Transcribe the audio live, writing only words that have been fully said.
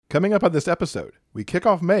Coming up on this episode, we kick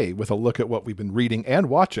off May with a look at what we've been reading and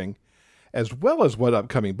watching, as well as what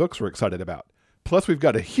upcoming books we're excited about. Plus, we've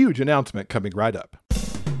got a huge announcement coming right up.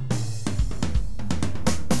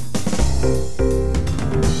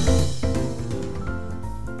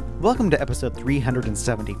 Welcome to episode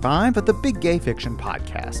 375 of the Big Gay Fiction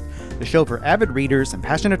Podcast, the show for avid readers and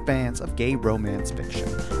passionate fans of gay romance fiction.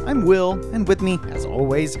 I'm Will, and with me, as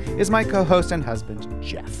always, is my co-host and husband,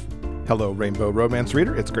 Jeff. Hello, Rainbow Romance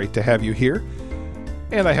Reader. It's great to have you here.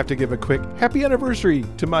 And I have to give a quick happy anniversary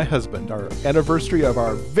to my husband. Our anniversary of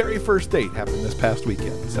our very first date happened this past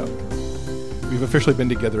weekend. So we've officially been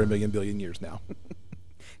together a million billion years now.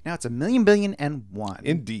 Now it's 1,000,000,001.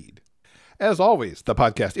 Indeed. As always, the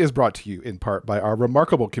podcast is brought to you in part by our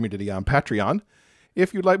remarkable community on Patreon.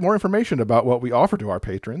 If you'd like more information about what we offer to our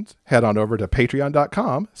patrons, head on over to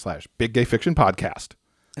patreon.com/biggayfictionpodcast.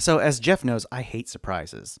 So as Jeff knows, I hate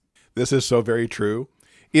surprises. This is so very true.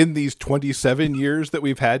 In these 27 years that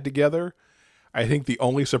we've had together, I think the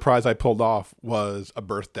only surprise I pulled off was a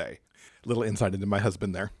birthday. Little insight into my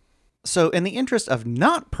husband there. So in the interest of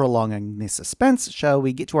not prolonging the suspense, shall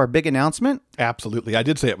we get to our big announcement? Absolutely. I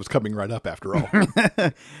did say it was coming right up after all.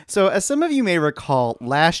 So as some of you may recall,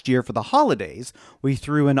 last year for the holidays, we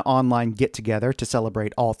threw an online get-together to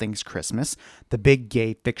celebrate all things Christmas, the Big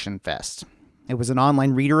Gay Fiction Fest. It was an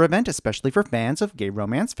online reader event, especially for fans of gay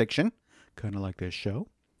romance fiction, kind of like this show.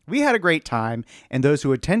 We had a great time, and those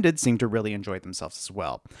who attended seemed to really enjoy themselves as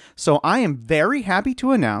well. So I am very happy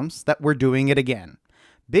to announce that we're doing it again.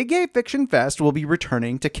 Big Gay Fiction Fest will be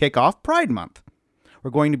returning to kick off Pride Month.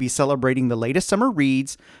 We're going to be celebrating the latest summer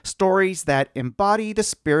reads, stories that embody the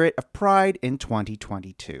spirit of Pride in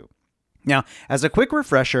 2022. Now, as a quick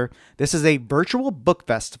refresher, this is a virtual book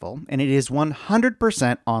festival, and it is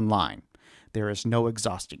 100% online. There is no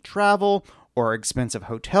exhausting travel or expensive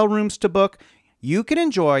hotel rooms to book. You can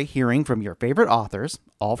enjoy hearing from your favorite authors,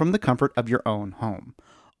 all from the comfort of your own home.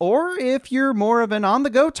 Or if you're more of an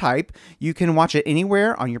on-the-go type, you can watch it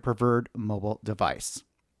anywhere on your preferred mobile device.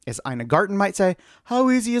 As Ina Garten might say, how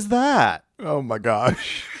easy is that? Oh my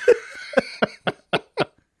gosh.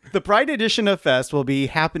 The Pride edition of Fest will be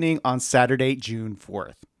happening on Saturday, June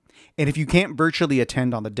 4th. And if you can't virtually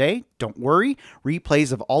attend on the day, don't worry.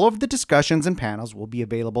 Replays of all of the discussions and panels will be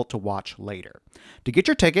available to watch later. To get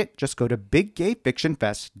your ticket, just go to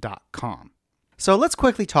biggayfictionfest.com. So let's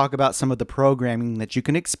quickly talk about some of the programming that you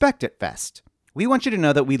can expect at Fest. We want you to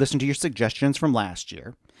know that we listened to your suggestions from last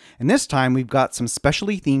year. And this time we've got some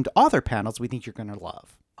specially themed author panels we think you're going to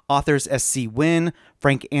love. Authors S.C. Wynn,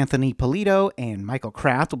 Frank Anthony Polito, and Michael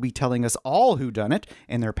Kraft will be telling us all whodunit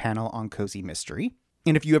in their panel on Cozy Mystery.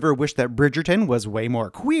 And if you ever wish that Bridgerton was way more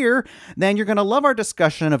queer, then you're going to love our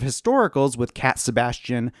discussion of historicals with Kat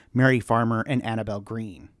Sebastian, Mary Farmer, and Annabelle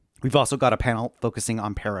Green. We've also got a panel focusing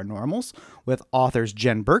on paranormals with authors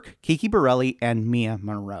Jen Burke, Kiki Borelli, and Mia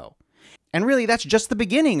Monroe. And really, that's just the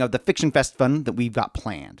beginning of the Fiction Fest fun that we've got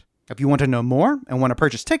planned. If you want to know more and want to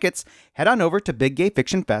purchase tickets, head on over to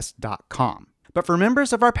biggayfictionfest.com. But for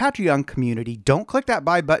members of our Patreon community, don't click that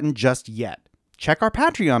buy button just yet. Check our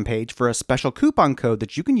Patreon page for a special coupon code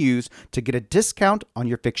that you can use to get a discount on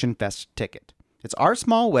your Fiction Fest ticket. It's our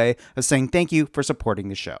small way of saying thank you for supporting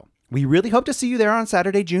the show. We really hope to see you there on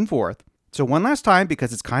Saturday, June 4th. So one last time,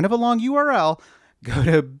 because it's kind of a long URL, go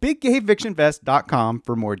to biggayfictionfest.com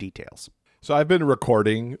for more details. So I've been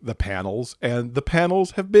recording the panels, and the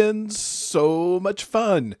panels have been so much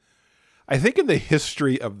fun. I think in the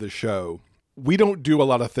history of the show, we don't do a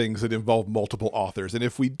lot of things that involve multiple authors. And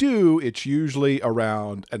if we do, it's usually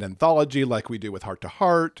around an anthology like we do with Heart to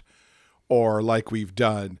Heart, or like we've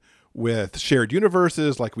done with Shared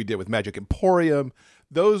Universes, like we did with Magic Emporium.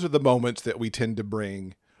 Those are the moments that we tend to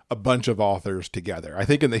bring a bunch of authors together. I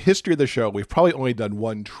think in the history of the show, we've probably only done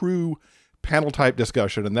one true panel type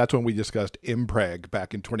discussion, and that's when we discussed Impreg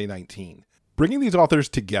back in 2019. Bringing these authors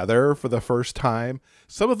together for the first time,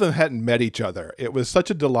 some of them hadn't met each other. It was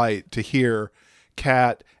such a delight to hear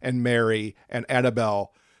Kat and Mary and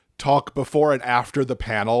Annabelle talk before and after the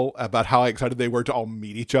panel about how excited they were to all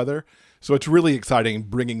meet each other. So it's really exciting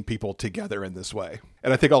bringing people together in this way.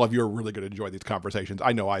 And I think all of you are really going to enjoy these conversations.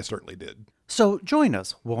 I know I certainly did. So join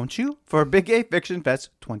us, won't you, for Big Gay Fiction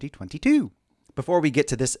Fest 2022. Before we get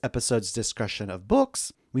to this episode's discussion of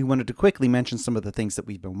books, we wanted to quickly mention some of the things that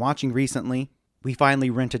we've been watching recently. We finally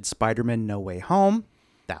rented Spider-Man No Way Home.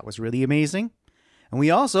 That was really amazing. And we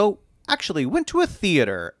also actually went to a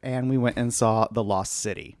theater, and we went and saw The Lost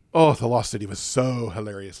City. Oh, The Lost City was so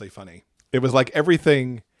hilariously funny. It was like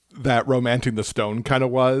everything that Romancing the Stone kind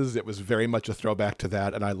of was. It was very much a throwback to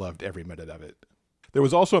that, and I loved every minute of it. There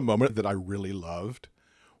was also a moment that I really loved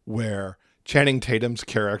where Channing Tatum's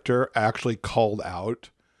character actually called out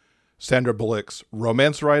Sandra Bullock's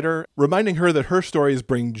romance writer, reminding her that her stories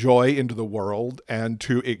bring joy into the world and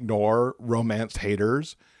to ignore romance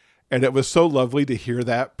haters. And it was so lovely to hear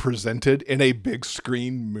that presented in a big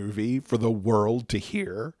screen movie for the world to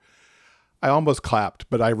hear. I almost clapped,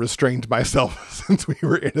 but I restrained myself since we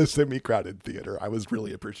were in a semi-crowded theater. I was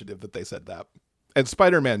really appreciative that they said that. And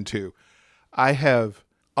Spider-Man 2. I have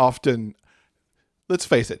often, let's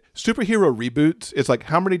face it, superhero reboots, it's like,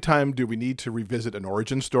 how many times do we need to revisit an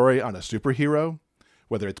origin story on a superhero?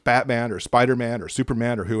 Whether it's Batman or Spider-Man or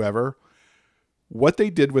Superman or whoever. What they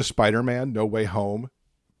did with Spider-Man No Way Home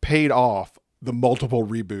paid off the multiple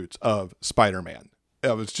reboots of Spider-Man.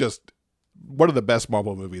 It was just one of the best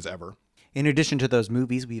Marvel movies ever. In addition to those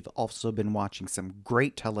movies, we've also been watching some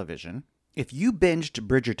great television. If you binged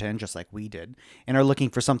Bridgerton, just like we did, and are looking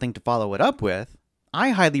for something to follow it up with,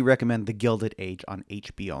 I highly recommend The Gilded Age on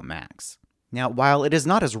HBO Max. Now, while it is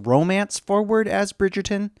not as romance-forward as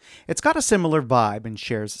Bridgerton, it's got a similar vibe and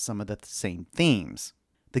shares some of the same themes.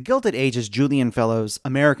 The Gilded Age is Julian Fellowes'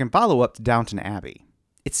 American follow-up to Downton Abbey.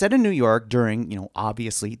 It's set in New York during,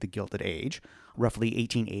 obviously the Gilded Age, roughly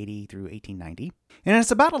 1880 through 1890. And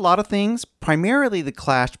it's about a lot of things, primarily the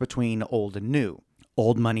clash between old and new.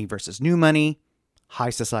 Old money versus new money,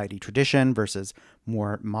 high society tradition versus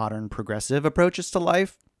more modern progressive approaches to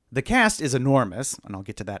life. The cast is enormous, and I'll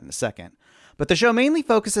get to that in a second. But the show mainly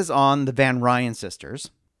focuses on the Van Ryan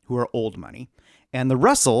sisters, who are old money, and the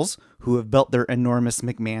Russells, who have built their enormous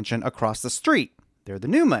McMansion across the street. They're the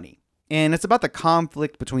new money. And it's about the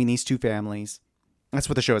conflict between these two families. That's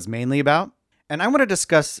what the show is mainly about. And I want to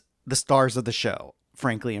discuss the stars of the show,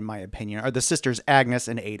 frankly, in my opinion, are the sisters Agnes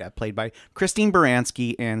and Ada, played by Christine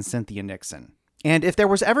Baranski and Cynthia Nixon. And if there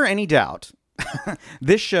was ever any doubt,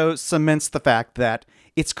 this show cements the fact that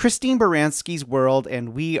it's Christine Baranski's world and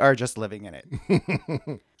we are just living in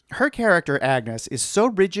it. Her character, Agnes, is so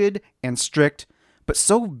rigid and strict, but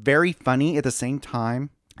so very funny at the same time.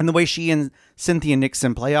 And the way she and Cynthia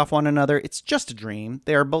Nixon play off one another, it's just a dream.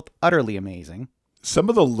 They are both utterly amazing. Some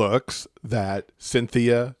of the looks that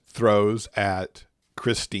Cynthia throws at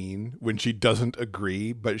Christine when she doesn't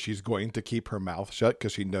agree, but she's going to keep her mouth shut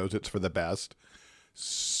because she knows it's for the best.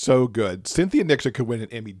 So good. Cynthia Nixon could win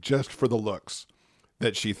an Emmy just for the looks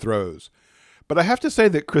that she throws. But I have to say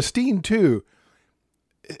that Christine, too,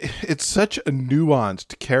 it's such a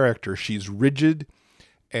nuanced character. She's rigid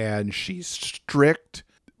and she's strict.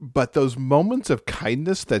 But those moments of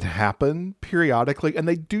kindness that happen periodically, and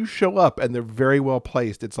they do show up, and they're very well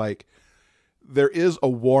placed. It's like there is a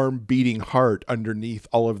warm beating heart underneath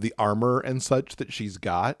all of the armor and such that she's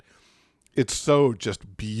got. It's so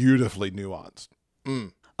just beautifully nuanced.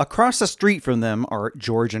 Across the street from them are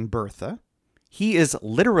George and Bertha. He is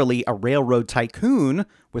literally a railroad tycoon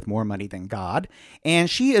with more money than God, and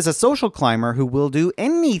she is a social climber who will do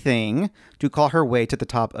anything to claw her way to the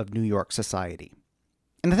top of New York society.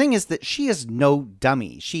 And the thing is that she is no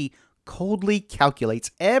dummy. She coldly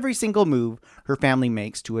calculates every single move her family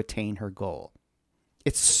makes to attain her goal.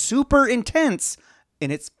 It's super intense,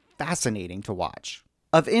 and it's fascinating to watch.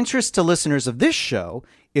 Of interest to listeners of this show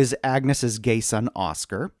is Agnes's gay son,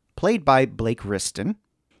 Oscar, played by Blake Riston.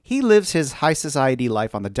 He lives his high society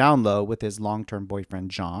life on the down low with his long-term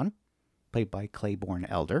boyfriend, John, played by Claiborne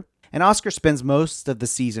Elder. And Oscar spends most of the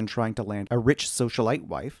season trying to land a rich socialite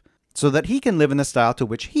wife, so that he can live in the style to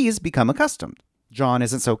which he's become accustomed. John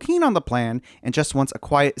isn't so keen on the plan and just wants a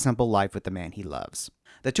quiet, simple life with the man he loves.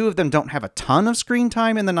 The two of them don't have a ton of screen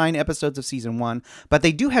time in the 9 episodes of season 1, but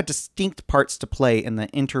they do have distinct parts to play in the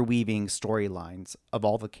interweaving storylines of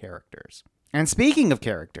all the characters. And speaking of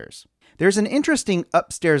characters, there's an interesting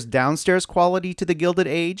upstairs-downstairs quality to The Gilded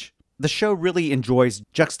Age. The show really enjoys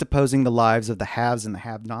juxtaposing the lives of the haves and the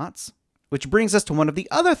have-nots. Which brings us to one of the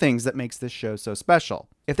other things that makes this show so special.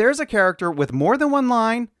 If there is a character with more than one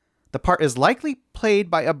line, the part is likely played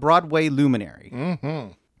by a Broadway luminary.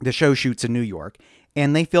 Mm-hmm. The show shoots in New York,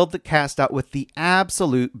 and they filled the cast out with the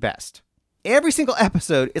absolute best. Every single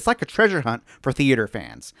episode, it's like a treasure hunt for theater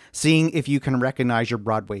fans, seeing if you can recognize your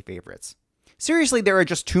Broadway favorites. Seriously, there are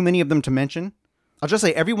just too many of them to mention. I'll just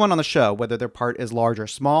say everyone on the show, whether their part is large or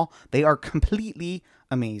small, they are completely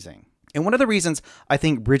amazing. And one of the reasons I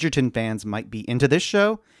think Bridgerton fans might be into this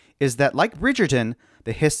show is that, like Bridgerton,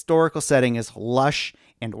 the historical setting is lush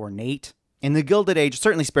and ornate, and The Gilded Age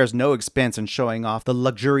certainly spares no expense in showing off the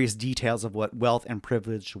luxurious details of what wealth and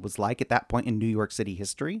privilege was like at that point in New York City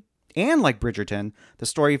history. And like Bridgerton, the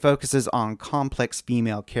story focuses on complex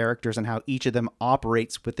female characters and how each of them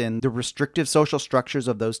operates within the restrictive social structures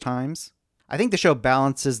of those times. I think the show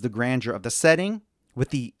balances the grandeur of the setting with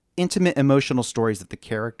the intimate emotional stories of the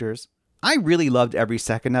characters. I really loved every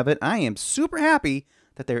second of it. I am super happy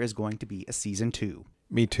that there is going to be a season 2.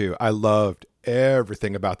 Me too. I loved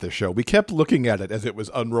everything about this show. We kept looking at it as it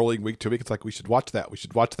was unrolling week to week. It's like, we should watch that. We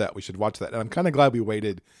should watch that. We should watch that. And I'm kind of glad we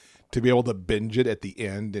waited to be able to binge it at the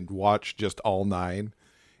end and watch just all 9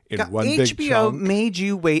 in one big HBO chunk. made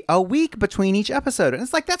you wait a week between each episode. And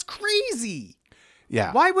it's like, that's crazy.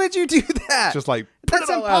 Yeah. Why would you do that? Just like, put that's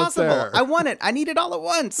it all impossible. out there. I want it. I need it all at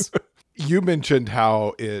once. You mentioned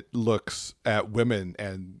how it looks at women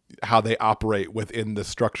and how they operate within the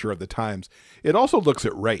structure of the times. It also looks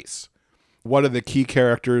at race. One of the key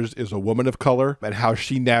characters is a woman of color, and how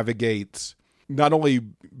she navigates not only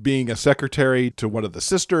being a secretary to one of the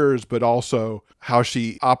sisters, but also how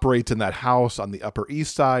she operates in that house on the Upper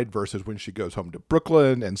East Side versus when she goes home to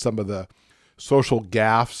Brooklyn, and some of the social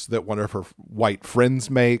gaffes that one of her white friends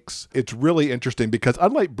makes. It's really interesting because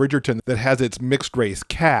unlike Bridgerton, that has its mixed race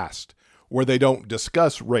cast, where they don't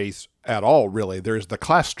discuss race at all, really. There's the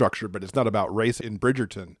class structure, but it's not about race in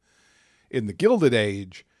Bridgerton. In the Gilded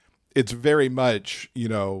Age, it's very much,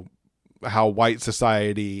 how white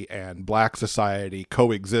society and black society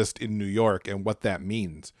coexist in New York and what that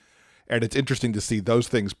means. And it's interesting to see those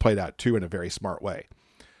things played out, too, in a very smart way.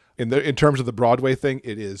 In terms of the Broadway thing,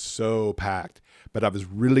 it is so packed. But I was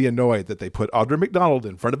really annoyed that they put Audra McDonald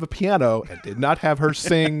in front of a piano and did not have her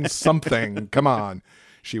sing something. Come on.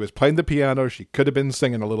 She was playing the piano. She could have been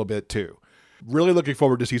singing a little bit, too. Really looking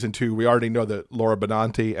forward to season 2. We already know that Laura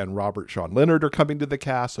Benanti and Robert Sean Leonard are coming to the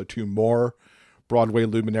cast, so 2 more Broadway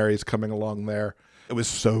luminaries coming along there. It was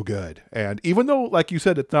so good. And even though, like you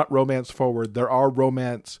said, it's not romance forward, there are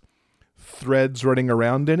romance threads running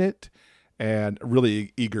around in it, and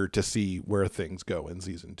really eager to see where things go in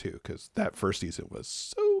season 2, because that first season was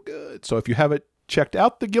so good. So if you haven't checked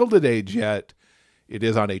out The Gilded Age yet, it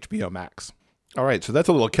is on HBO Max. All right, so that's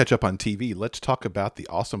a little catch up on TV. Let's talk about the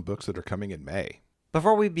awesome books that are coming in May.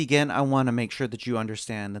 Before we begin, I want to make sure that you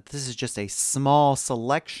understand that this is just a small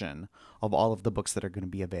selection of all of the books that are going to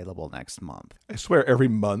be available next month. I swear every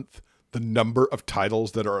month, the number of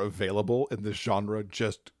titles that are available in this genre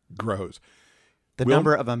just grows. The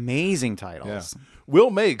number of amazing titles. Yeah.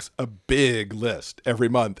 Will makes a big list every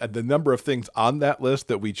month, and the number of things on that list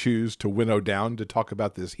that we choose to winnow down to talk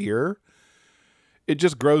about this here, it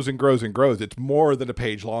just grows and grows and grows. It's more than a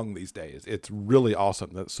page long these days. It's really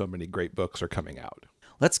awesome that so many great books are coming out.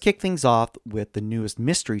 Let's kick things off with the newest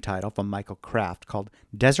mystery title from Michael Kraft called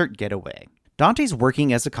Desert Getaway. Dante's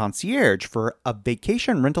working as a concierge for a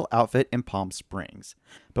vacation rental outfit in Palm Springs.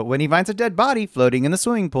 But when he finds a dead body floating in the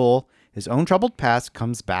swimming pool, his own troubled past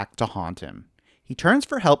comes back to haunt him. He turns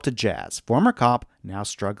for help to Jazz, former cop, now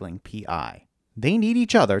struggling PI. They need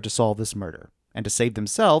each other to solve this murder, and to save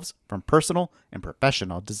themselves from personal and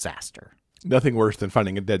professional disaster. Nothing worse than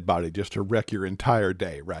finding a dead body just to wreck your entire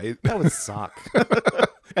day, right? That would suck.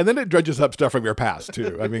 And then it dredges up stuff from your past,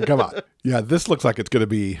 too. I mean, come on. Yeah, this looks like it's going to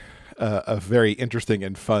be a very interesting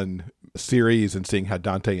and fun series, and seeing how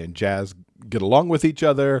Dante and Jazz get along with each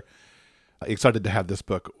other. Excited to have this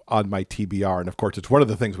book on my TBR. And of course, it's one of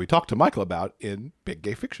the things we talked to Michael about in Big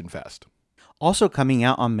Gay Fiction Fest. Also coming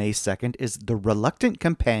out on May 2nd is The Reluctant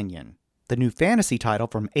Companion, the new fantasy title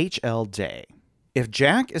from H.L. Day. If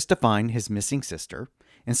Jack is to find his missing sister,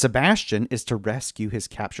 and Sebastian is to rescue his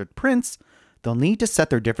captured prince, they'll need to set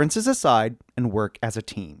their differences aside and work as a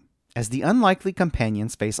team. As the unlikely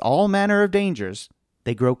companions face all manner of dangers,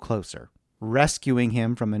 they grow closer. Rescuing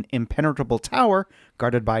him from an impenetrable tower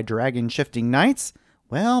guarded by dragon-shifting knights,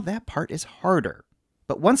 well, that part is harder.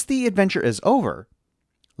 But once the adventure is over,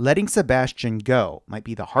 letting Sebastian go might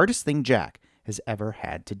be the hardest thing Jack has ever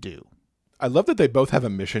had to do. I love that they both have a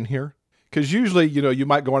mission here. Because usually, you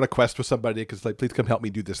might go on a quest with somebody because like, please come help me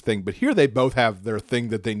do this thing. But here they both have their thing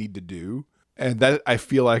that they need to do. And that, I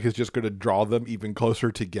feel like, is just going to draw them even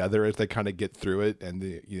closer together as they kind of get through it. And,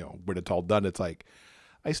 when it's all done, it's like,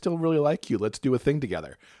 I still really like you. Let's do a thing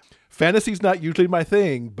together. Fantasy's not usually my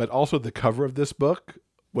thing, but also the cover of this book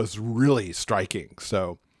was really striking.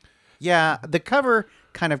 So, yeah, the cover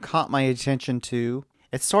kind of caught my attention too.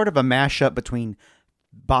 It's sort of a mashup between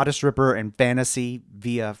Bodice Ripper and fantasy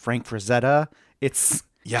via Frank Frazetta. It's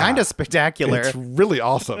kind of spectacular. It's really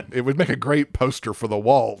awesome. It would make a great poster for the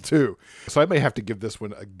wall too. So I may have to give this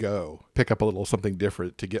one a go. Pick up a little something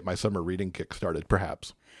different to get my summer reading kick started,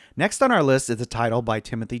 perhaps. Next on our list is a title by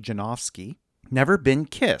Timothy Janofsky, Never Been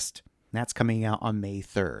Kissed. That's coming out on May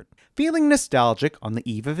 3rd. Feeling nostalgic on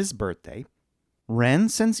the eve of his birthday, Ren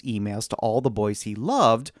sends emails to all the boys he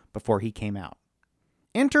loved before he came out.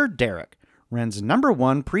 Enter Derek, Ren's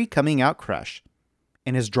 #1 pre-coming out crush,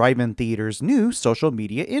 and his drive-in theater's new social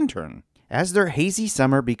media intern. As their hazy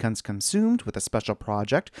summer becomes consumed with a special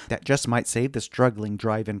project that just might save the struggling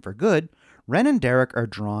drive-in for good, Ren and Derek are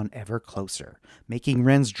drawn ever closer, making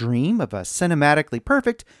Ren's dream of a cinematically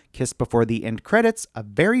perfect kiss before the end credits a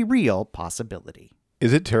very real possibility.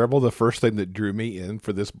 Is it terrible? The first thing that drew me in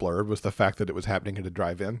for this blurb was the fact that it was happening at a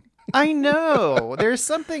drive-in. I know. There's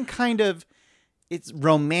something kind of, it's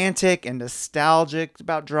romantic and nostalgic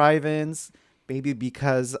about drive-ins. Maybe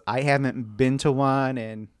because I haven't been to one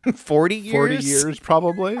in 40 years. 40 years,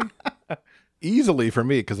 probably. Easily for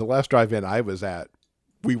me, because the last drive-in I was at,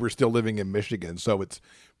 we were still living in Michigan, so it's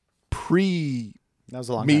That was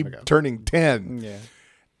a long me time ago. turning 10. Yeah.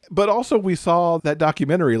 But also we saw that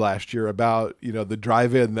documentary last year about, the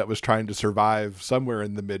drive-in that was trying to survive somewhere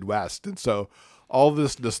in the Midwest. And so all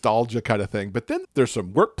this nostalgia kind of thing. But then there's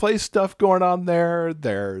some workplace stuff going on there.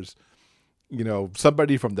 There's,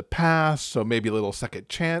 somebody from the past. So maybe a little second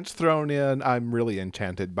chance thrown in. I'm really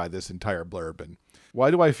enchanted by this entire blurb. And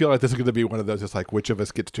why do I feel like this is going to be one of those? It's like, which of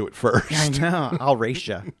us gets to it first? I know. I'll race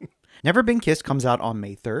you. Never Been Kissed comes out on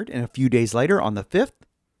May 3rd, and a few days later, on the 5th,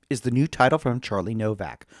 is the new title from Charlie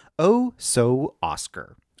Novak, Oh So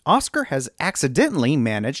Oscar. Oscar has accidentally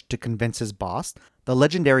managed to convince his boss, the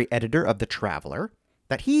legendary editor of The Traveler,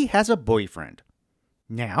 that he has a boyfriend.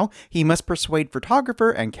 Now, he must persuade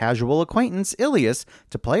photographer and casual acquaintance Ilias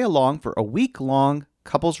to play along for a week-long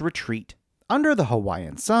couples retreat. Under the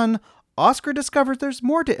Hawaiian sun, Oscar discovers there's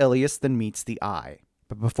more to Ilias than meets the eye.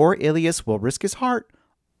 But before Ilias will risk his heart,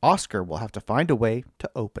 Oscar will have to find a way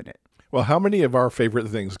to open it. Well, how many of our favorite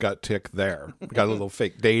things got ticked there? Got a little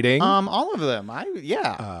fake dating. All of them.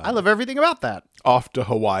 I love everything about that. Off to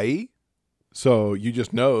Hawaii. So you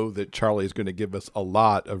just know that Charlie's going to give us a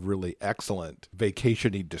lot of really excellent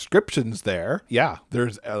vacation-y descriptions there. Yeah,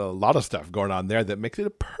 there's a lot of stuff going on there that makes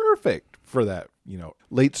it perfect for that,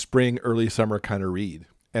 late spring, early summer kind of read.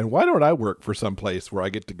 And why don't I work for some place where I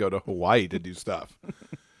get to go to Hawaii to do stuff?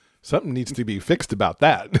 Something needs to be fixed about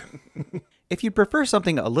that. If you prefer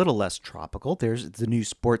something a little less tropical, there's the new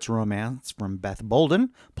sports romance from Beth Bolden,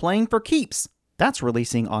 Playing for Keeps. That's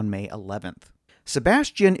releasing on May 11th.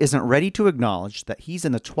 Sebastian isn't ready to acknowledge that he's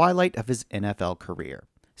in the twilight of his NFL career.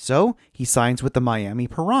 So he signs with the Miami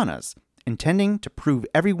Piranhas, intending to prove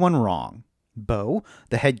everyone wrong. Bo,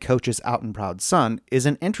 the head coach's out and proud son,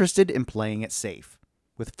 isn't interested in playing it safe,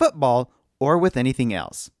 with football or with anything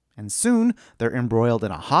else. And soon they're embroiled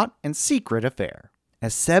in a hot and secret affair.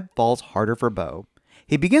 As Seb falls harder for Bo,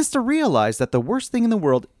 he begins to realize that the worst thing in the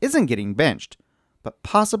world isn't getting benched, but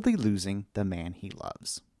possibly losing the man he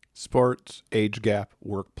loves. Sports, age gap,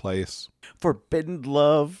 workplace. Forbidden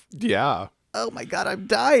love. Yeah. Oh my God, I'm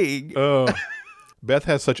dying. Beth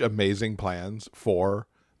has such amazing plans for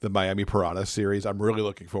the Miami Piranha series. I'm really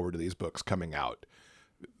looking forward to these books coming out.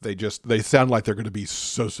 They sound like they're going to be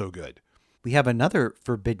so good. We have another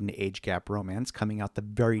forbidden age gap romance coming out the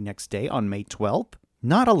very next day on May 12th.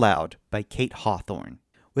 Not Allowed by Kate Hawthorne.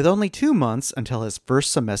 With only 2 months until his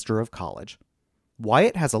first semester of college,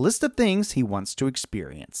 Wyatt has a list of things he wants to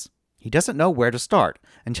experience. He doesn't know where to start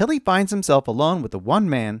until he finds himself alone with the one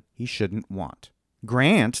man he shouldn't want.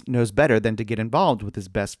 Grant knows better than to get involved with his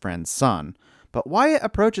best friend's son, but Wyatt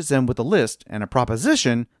approaches him with a list and a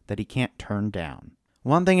proposition that he can't turn down.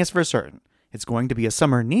 One thing is for certain, it's going to be a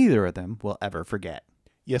summer neither of them will ever forget.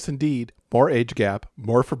 Yes, indeed. More age gap,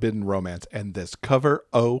 more forbidden romance, and this cover,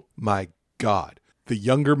 oh my God. The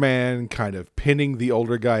younger man kind of pinning the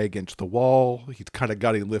older guy against the wall. He's kind of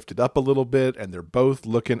got him lifted up a little bit, and they're both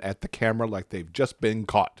looking at the camera like they've just been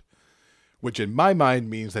caught, which in my mind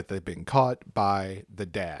means that they've been caught by the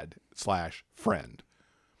dad/friend.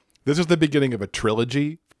 This is the beginning of a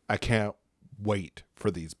trilogy. I can't wait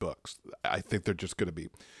for these books. I think they're just going to be,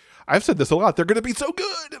 I've said this a lot, they're going to be so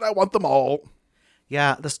good, and I want them all.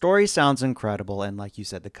 Yeah, the story sounds incredible, and like you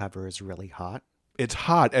said, the cover is really hot. It's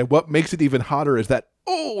hot, and what makes it even hotter is that,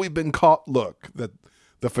 we've been caught look that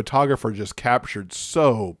the photographer just captured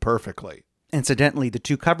so perfectly. Incidentally, the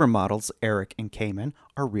 2 cover models, Eric and Cayman,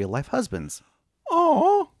 are real-life husbands.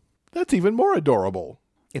 Oh, that's even more adorable.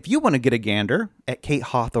 If you want to get a gander at Kate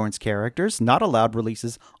Hawthorne's characters, Not Allowed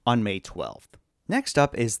releases on May 12th. Next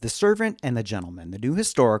up is The Servant and the Gentleman, the new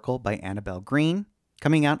historical by Annabelle Green,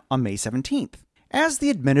 coming out on May 17th. As the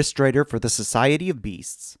administrator for the Society of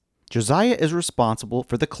Beasts, Josiah is responsible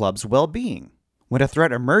for the club's well-being. When a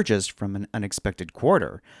threat emerges from an unexpected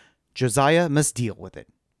quarter, Josiah must deal with it.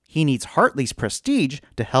 He needs Hartley's prestige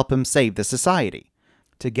to help him save the society.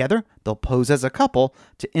 Together, they'll pose as a couple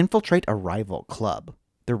to infiltrate a rival club.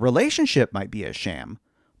 Their relationship might be a sham,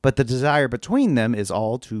 but the desire between them is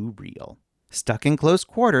all too real. Stuck in close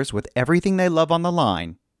quarters with everything they love on the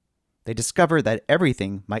line, they discover that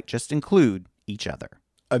everything might just include each other.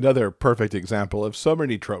 Another perfect example of so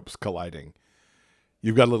many tropes colliding.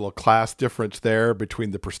 You've got a little class difference there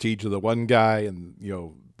between the prestige of the one guy and,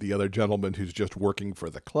 the other gentleman who's just working for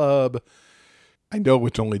the club. I know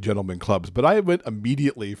it's only gentlemen clubs, but I went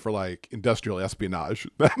immediately for industrial espionage.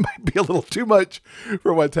 That might be a little too much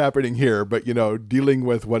for what's happening here, but dealing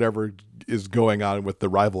with whatever is going on with the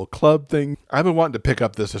rival club thing. I've been wanting to pick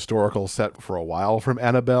up this historical set for a while from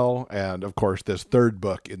Annabelle, and of course this third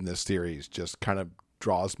book in this series just kind of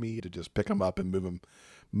draws me to just pick them up and move them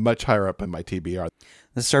much higher up in my TBR.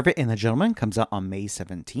 The Servant and the Gentleman comes out on May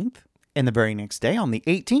 17th. And the very next day, on the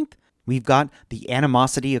 18th, we've got The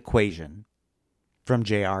Animosity Equation from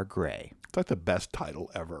J.R. Gray. It's like the best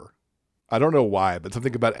title ever. I don't know why, but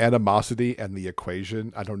something about animosity and the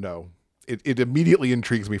equation, I don't know. It immediately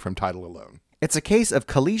intrigues me from title alone. It's a case of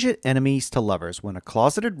collegiate enemies to lovers when a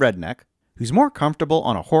closeted redneck, who's more comfortable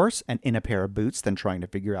on a horse and in a pair of boots than trying to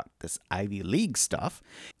figure out this Ivy League stuff,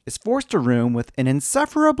 is forced to room with an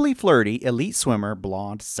insufferably flirty elite swimmer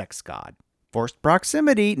blonde sex god. Forced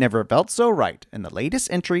proximity never felt so right in the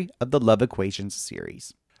latest entry of the Love Equations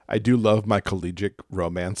series. I do love my collegiate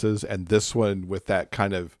romances, and this one with that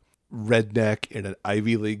kind of redneck in an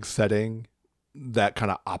Ivy League setting, that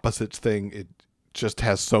kind of opposites thing, it just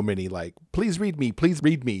has so many please read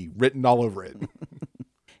me written all over it.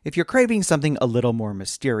 If you're craving something a little more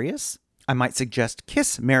mysterious, I might suggest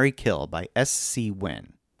Kiss, Marry, Kill by S.C.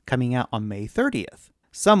 Wynn, coming out on May 30th.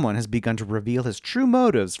 Someone has begun to reveal his true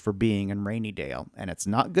motives for being in Rainydale, and it's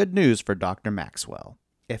not good news for Dr. Maxwell.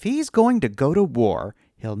 If he's going to go to war,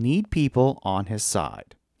 he'll need people on his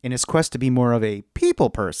side. In his quest to be more of a people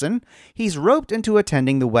person, he's roped into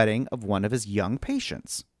attending the wedding of one of his young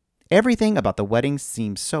patients. Everything about the wedding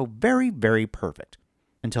seems so very, very perfect,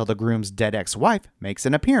 until the groom's dead ex-wife makes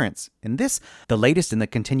an appearance in this, the latest in the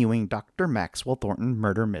continuing Dr. Maxwell Thornton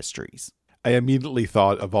murder mysteries. I immediately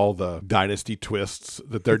thought of all the dynasty twists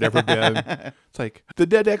that there'd never been. It's like the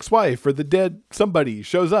dead ex-wife or the dead somebody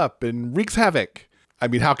shows up and wreaks havoc. I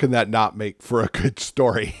mean, how can that not make for a good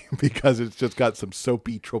story? Because it's just got some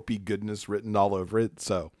soapy, tropey goodness written all over it.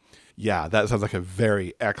 So yeah, that sounds like a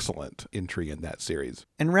very excellent entry in that series.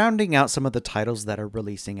 And rounding out some of the titles that are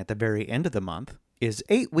releasing at the very end of the month is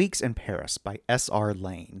 8 Weeks in Paris by S.R.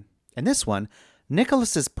 Lane. In this one,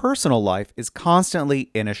 Nicholas's personal life is constantly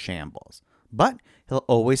in a shambles, but he'll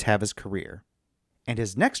always have his career. And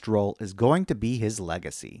his next role is going to be his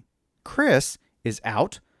legacy. Chris is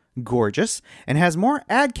out, gorgeous, and has more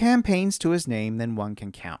ad campaigns to his name than one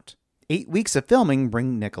can count. 8 weeks of filming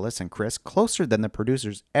bring Nicholas and Chris closer than the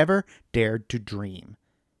producers ever dared to dream.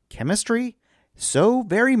 Chemistry? So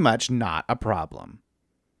very much not a problem.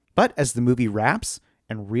 But as the movie wraps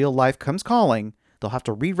and real life comes calling, they'll have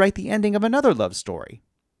to rewrite the ending of another love story,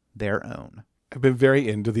 their own. I've been very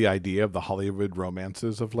into the idea of the Hollywood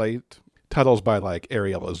romances of late. Titles by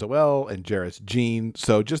Ariella Zoel and Jarrett Jean.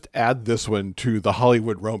 So just add this one to the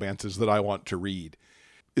Hollywood romances that I want to read.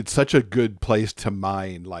 It's such a good place to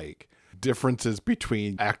mine differences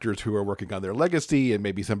between actors who are working on their legacy and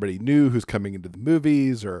maybe somebody new who's coming into the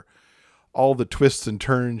movies, or all the twists and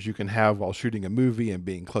turns you can have while shooting a movie and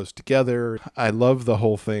being close together. I love the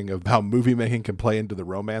whole thing of how movie making can play into the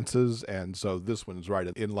romances, and so this one's right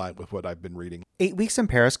in line with what I've been reading. 8 Weeks in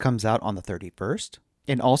Paris comes out on the 31st,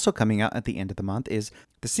 and also coming out at the end of the month is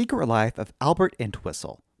The Secret Life of Albert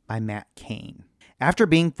Entwistle by Matt Cain. After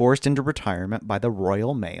being forced into retirement by the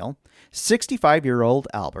Royal Mail, 65-year-old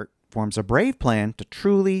Albert forms a brave plan to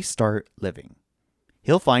truly start living.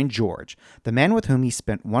 He'll find George, the man with whom he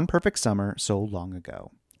spent one perfect summer so long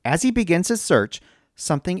ago. As he begins his search,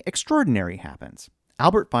 something extraordinary happens.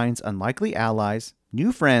 Albert finds unlikely allies,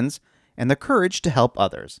 new friends, and the courage to help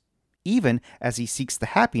others, even as he seeks the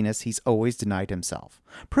happiness he's always denied himself,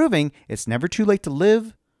 proving it's never too late to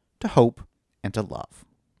live, to hope, and to love.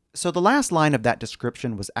 So the last line of that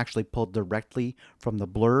description was actually pulled directly from the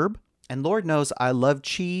blurb, and Lord knows I love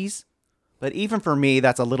cheese, but even for me,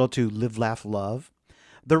 that's a little too live, laugh, love.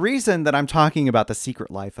 The reason that I'm talking about The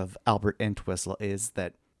Secret Life of Albert Entwistle is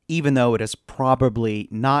that even though it is probably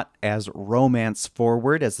not as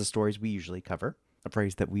romance-forward as the stories we usually cover, a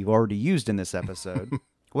phrase that we've already used in this episode,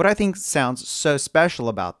 what I think sounds so special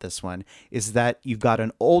about this one is that you've got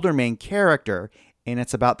an older main character, and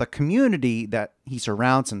it's about the community that he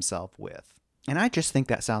surrounds himself with. And I just think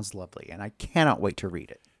that sounds lovely, and I cannot wait to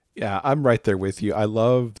read it. Yeah, I'm right there with you. I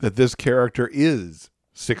love that this character is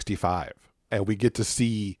 65. And we get to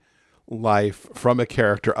see life from a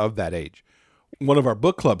character of that age. One of our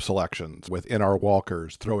book club selections with N.R.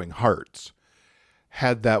 Walker's Throwing Hearts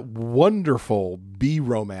had that wonderful B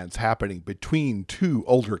romance happening between two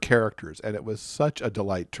older characters, and it was such a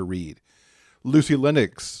delight to read. Lucy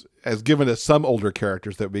Lennox has given us some older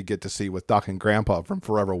characters that we get to see with Doc and Grandpa from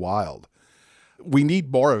Forever Wild. We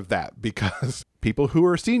need more of that because people who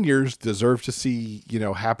are seniors deserve to see,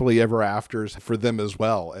 happily ever afters for them as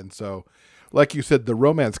well. And so, like you said, the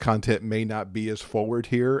romance content may not be as forward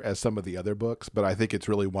here as some of the other books, but I think it's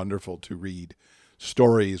really wonderful to read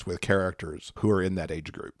stories with characters who are in that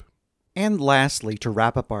age group. And lastly, to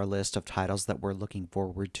wrap up our list of titles that we're looking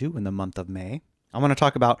forward to in the month of May, I want to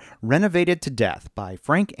talk about Renovated to Death by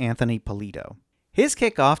Frank Anthony Polito. His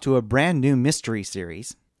kickoff to a brand new mystery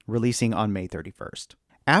series, releasing on May 31st.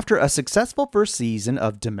 After a successful first season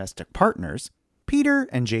of Domestic Partners, Peter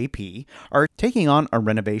and JP are taking on a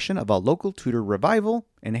renovation of a local Tudor revival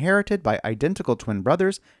inherited by identical twin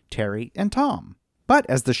brothers Terry and Tom. But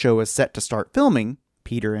as the show is set to start filming,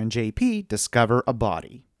 Peter and JP discover a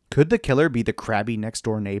body. Could the killer be the crabby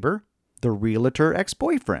next-door neighbor, the realtor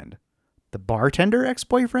ex-boyfriend, the bartender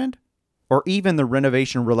ex-boyfriend, or even the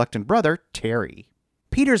renovation-reluctant brother, Terry?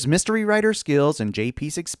 Peter's mystery writer skills and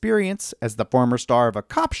JP's experience as the former star of a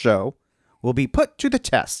cop show will be put to the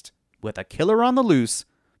test. With a killer on the loose,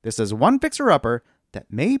 this is one fixer-upper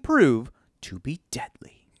that may prove to be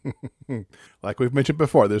deadly. Like we've mentioned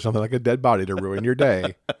before, there's something like a dead body to ruin your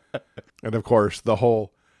day. And of course, the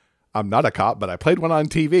whole, I'm not a cop, but I played one on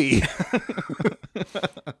TV.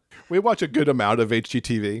 We watch a good amount of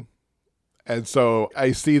HGTV. And so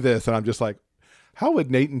I see this and I'm just like, how would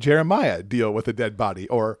Nate and Jeremiah deal with a dead body?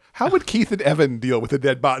 Or how would Keith and Evan deal with a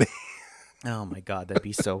dead body? Oh my God, that'd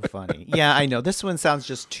be so funny. Yeah, I know. This one sounds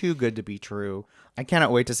just too good to be true. I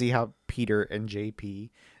cannot wait to see how Peter and JP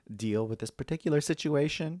deal with this particular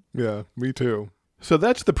situation. Yeah, me too. So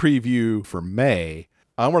that's the preview for May.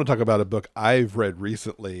 I want to talk about a book I've read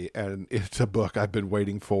recently, and it's a book I've been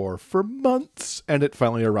waiting for months, and it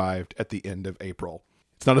finally arrived at the end of April.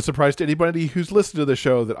 It's not a surprise to anybody who's listened to the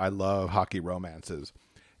show that I love hockey romances,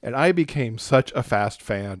 and I became such a fast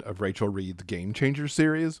fan of Rachel Reed's Game Changers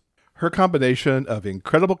series. Her combination of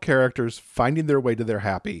incredible characters finding their way to their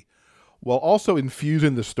happy, while also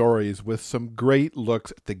infusing the stories with some great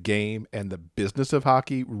looks at the game and the business of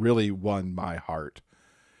hockey, really won my heart.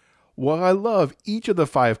 While I love each of the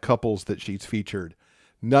 5 couples that she's featured,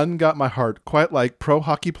 none got my heart quite like pro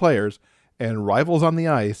hockey players and rivals on the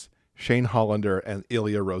ice, Shane Hollander and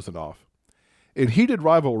Ilya Rozanov. In Heated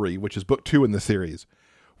Rivalry, which is book 2 in the series,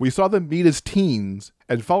 we saw them meet as teens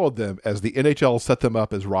and followed them as the NHL set them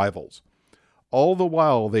up as rivals. All the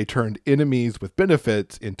while, they turned enemies with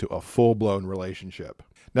benefits into a full-blown relationship.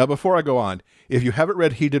 Now, before I go on, if you haven't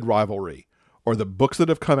read Heated Rivalry, or the books that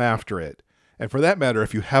have come after it, and for that matter,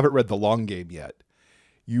 if you haven't read The Long Game yet,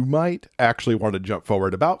 you might actually want to jump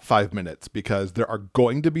forward about 5 minutes, because there are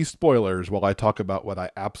going to be spoilers while I talk about what I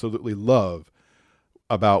absolutely love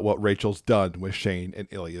about what Rachel's done with Shane and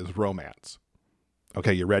Ilya's romance.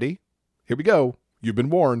 Okay, you ready? Here we go. You've been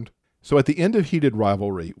warned. So at the end of Heated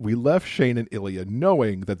Rivalry, we left Shane and Ilya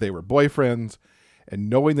knowing that they were boyfriends and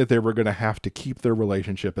knowing that they were going to have to keep their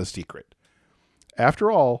relationship a secret. After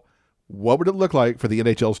all, what would it look like for the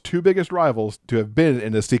NHL's 2 biggest rivals to have been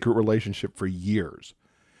in a secret relationship for years?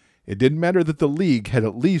 It didn't matter that the league had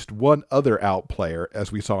at least one other out player,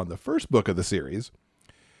 as we saw in the first book of the series.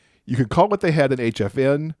 You could call what they had an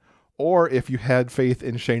HFN, or if you had faith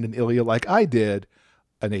in Shane and Ilya like I did,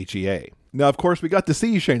 an HEA. Now, of course, we got to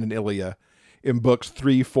see Shane and Ilya in books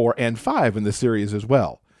 3, 4, and 5 in the series as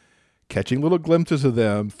well, catching little glimpses of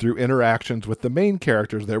them through interactions with the main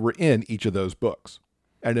characters that were in each of those books.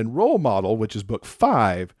 And in Role Model, which is book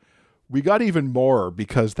 5, we got even more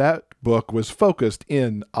because that book was focused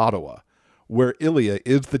in Ottawa, where Ilya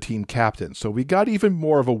is the team captain. So we got even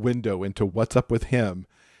more of a window into what's up with him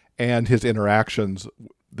and his interactions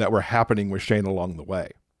that were happening with Shane along the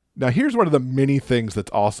way. Now, here's one of the many things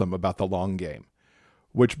that's awesome about The Long Game,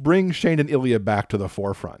 which brings Shane and Ilya back to the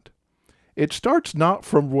forefront. It starts not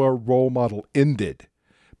from where Role Model ended,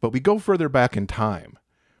 but we go further back in time.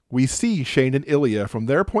 We see Shane and Ilya from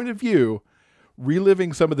their point of view,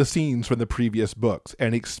 reliving some of the scenes from the previous books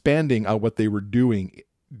and expanding on what they were doing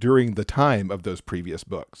during the time of those previous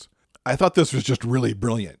books. I thought this was just really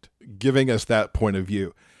brilliant, giving us that point of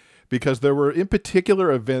view, because there were in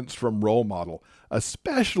particular events from Role Model,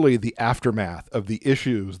 especially the aftermath of the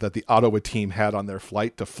issues that the Ottawa team had on their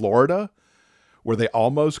flight to Florida, where they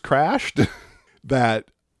almost crashed,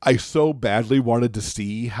 that I so badly wanted to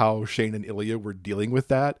see how Shane and Ilya were dealing with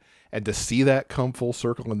that, and to see that come full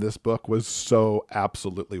circle in this book was so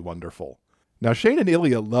absolutely wonderful. Now, Shane and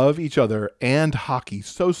Ilya love each other and hockey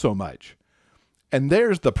so much. And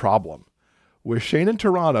there's the problem. With Shane in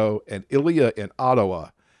Toronto and Ilya in Ottawa,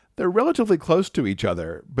 they're relatively close to each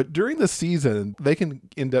other, but during the season, they can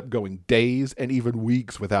end up going days and even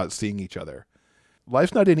weeks without seeing each other.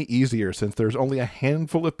 Life's not any easier since there's only a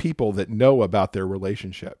handful of people that know about their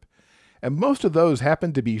relationship, and most of those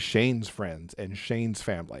happen to be Shane's friends and Shane's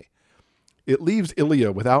family. It leaves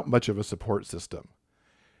Ilya without much of a support system.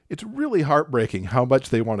 It's really heartbreaking how much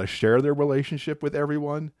they want to share their relationship with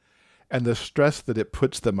everyone, and the stress that it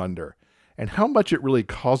puts them under, and how much it really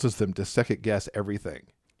causes them to second-guess everything.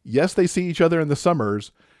 Yes, they see each other in the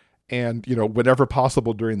summers and, whenever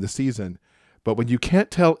possible during the season, but when you can't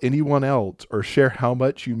tell anyone else or share how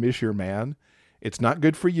much you miss your man, it's not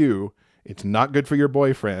good for you, it's not good for your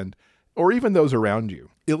boyfriend, or even those around you.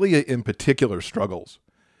 Ilya in particular struggles.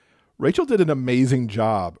 Rachel did an amazing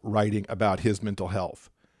job writing about his mental health.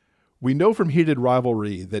 We know from Heated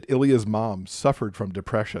Rivalry that Ilya's mom suffered from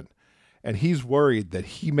depression, and he's worried that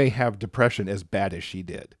he may have depression as bad as she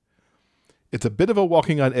did. It's a bit of a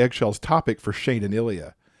walking on eggshells topic for Shane and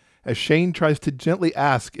Ilya, as Shane tries to gently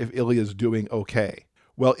ask if Ilya's doing okay,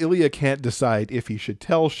 while Ilya can't decide if he should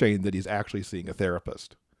tell Shane that he's actually seeing a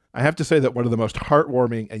therapist. I have to say that one of the most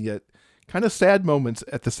heartwarming and yet kind of sad moments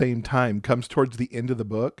at the same time comes towards the end of the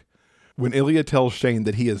book, when Ilya tells Shane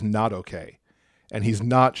that he is not okay, and he's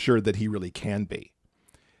not sure that he really can be.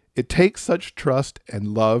 It takes such trust and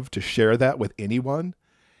love to share that with anyone,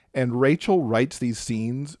 and Rachel writes these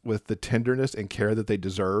scenes with the tenderness and care that they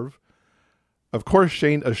deserve. Of course,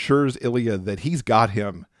 Shane assures Ilya that he's got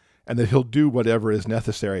him and that he'll do whatever is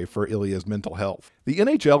necessary for Ilya's mental health. The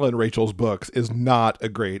NHL in Rachel's books is not a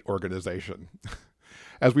great organization.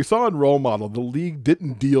 As we saw in Role Model, the league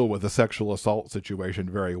didn't deal with a sexual assault situation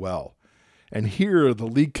very well. And here, the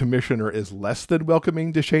league commissioner is less than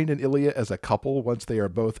welcoming to Shane and Ilya as a couple once they are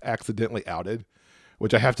both accidentally outed,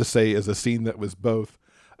 which I have to say is a scene that was both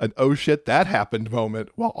an oh shit that happened moment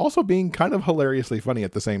while also being kind of hilariously funny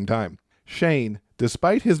at the same time. Shane,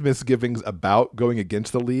 despite his misgivings about going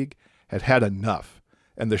against the league, had had enough,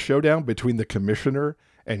 and the showdown between the commissioner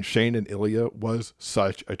and Shane and Ilya was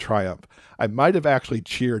such a triumph. I might have actually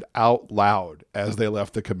cheered out loud as they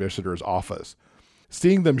left the commissioner's office,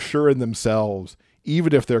 seeing them sure in themselves,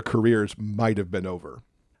 even if their careers might have been over.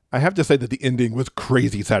 I have to say that the ending was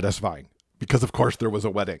crazy satisfying, because of course there was a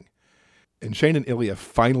wedding. And Shane and Ilya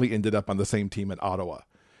finally ended up on the same team in Ottawa.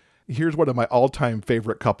 Here's one of my all-time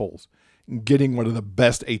favorite couples, getting one of the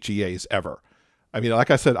best HEAs ever. I mean, like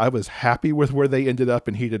I said, I was happy with where they ended up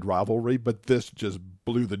in Heated Rivalry, but this just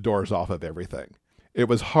blew the doors off of everything. It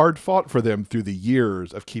was hard fought for them through the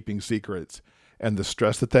years of keeping secrets and the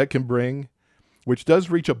stress that can bring, which does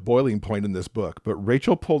reach a boiling point in this book, but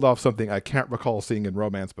Rachel pulled off something I can't recall seeing in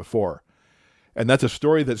romance before. And that's a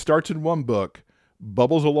story that starts in one book,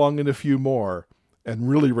 bubbles along in a few more, and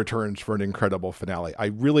really returns for an incredible finale.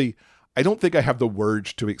 I don't think I have the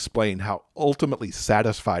words to explain how ultimately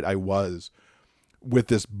satisfied I was with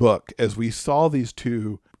this book as we saw these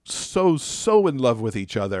two so in love with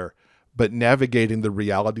each other, but navigating the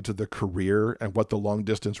realities of their career and what the long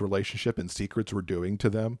distance relationship and secrets were doing to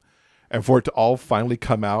them. And for it to all finally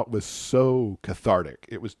come out was so cathartic.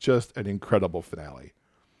 It was just an incredible finale.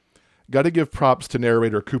 Got to give props to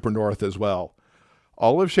narrator Cooper North as well.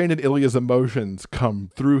 All of Shane and Ilya's emotions come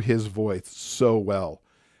through his voice so well.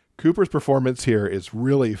 Cooper's performance here is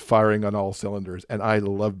really firing on all cylinders, and I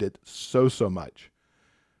loved it so much.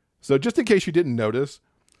 So just in case you didn't notice,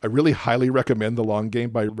 I really highly recommend The Long Game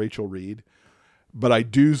by Rachel Reed, but I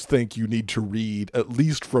do think you need to read at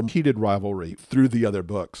least from Heated Rivalry through the other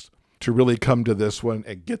books to really come to this one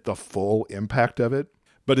and get the full impact of it.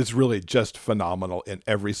 But it's really just phenomenal in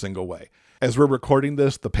every single way. As we're recording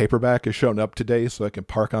this, the paperback has shown up today so I can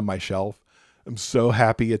park on my shelf. I'm so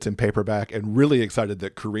happy it's in paperback and really excited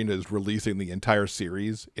that Carina is releasing the entire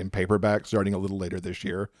series in paperback starting a little later this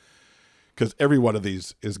year, because every one of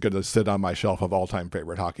these is going to sit on my shelf of all-time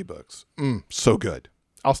favorite hockey books. So good.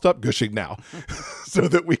 I'll stop gushing now so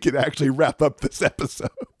that we can actually wrap up this episode.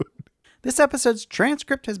 This episode's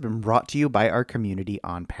transcript has been brought to you by our community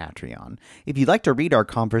on Patreon. If you'd like to read our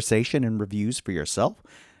conversation and reviews for yourself,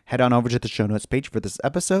 head on over to the show notes page for this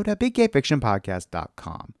episode at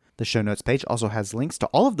biggayfictionpodcast.com. The show notes page also has links to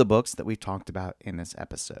all of the books that we've talked about in this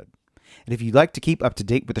episode. And if you'd like to keep up to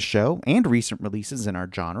date with the show and recent releases in our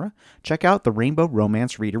genre, check out the Rainbow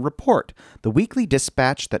Romance Reader Report, the weekly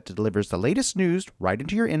dispatch that delivers the latest news right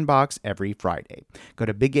into your inbox every Friday. Go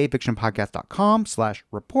to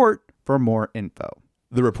biggayfictionpodcast.com/report for more info.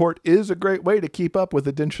 The report is a great way to keep up with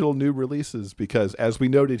additional new releases because, as we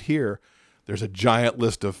noted here, there's a giant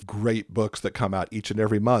list of great books that come out each and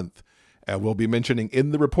every month. And we'll be mentioning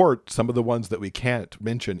in the report some of the ones that we can't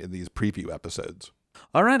mention in these preview episodes.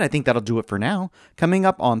 All right, I think that'll do it for now. Coming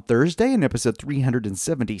up on Thursday in episode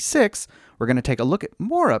 376, we're going to take a look at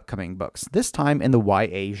more upcoming books, this time in the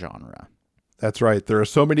YA genre. That's right. There are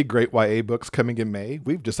so many great YA books coming in May,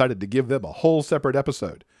 we've decided to give them a whole separate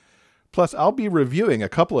episode. Plus, I'll be reviewing a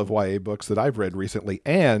couple of YA books that I've read recently,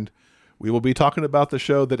 and we will be talking about the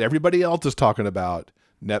show that everybody else is talking about,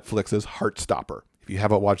 Netflix's Heartstopper. If you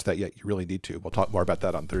haven't watched that yet, you really need to. We'll talk more about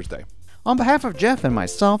that on Thursday. On behalf of Jeff and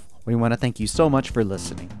myself, we want to thank you so much for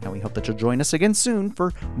listening, and we hope that you'll join us again soon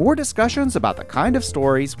for more discussions about the kind of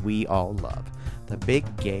stories we all love, the big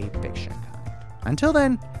gay fiction kind. Until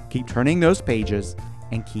then, keep turning those pages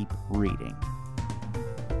and keep reading.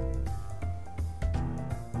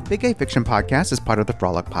 Big Gay Fiction Podcast is part of the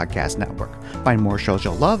Frolic Podcast Network. Find more shows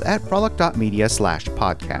you'll love at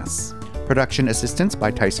frolic.media/podcasts. Production assistance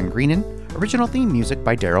by Tyson Greenan. Original theme music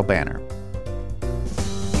by Daryl Banner.